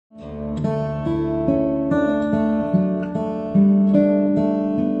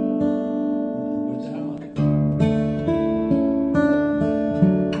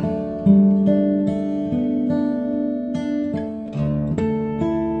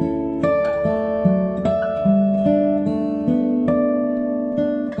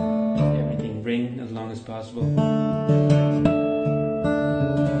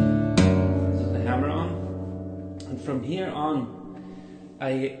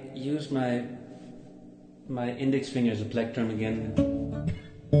I use my index finger as a plectrum again.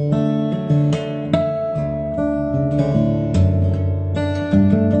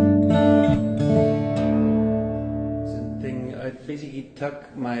 It's a thing. I basically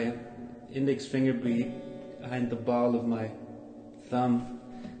tuck my index finger behind the ball of my thumb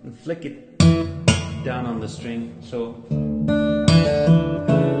and flick it down on the string. So.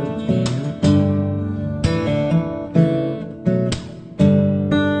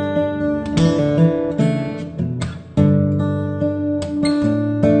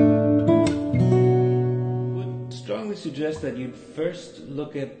 Strongly suggest that you first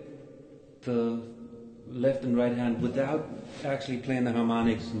look at the left and right hand without actually playing the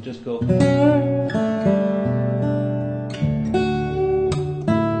harmonics and just go. Well,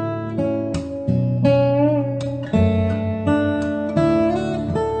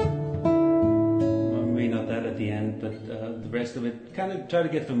 maybe not that at the end, but the rest of it, kind of try to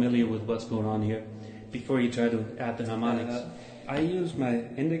get familiar with what's going on here before you try to add the harmonics. I use my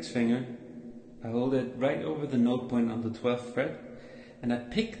index finger. I hold it right over the note point on the 12th fret, and I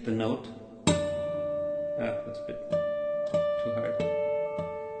pick the note. That's a bit too hard.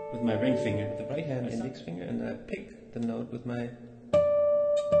 With my ring finger, with the right hand index finger, and I pick the note with my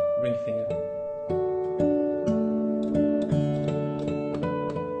ring finger.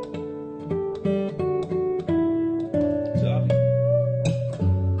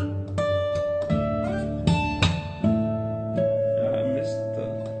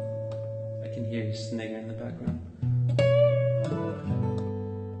 Snare in the background.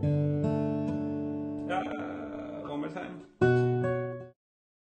 One more time.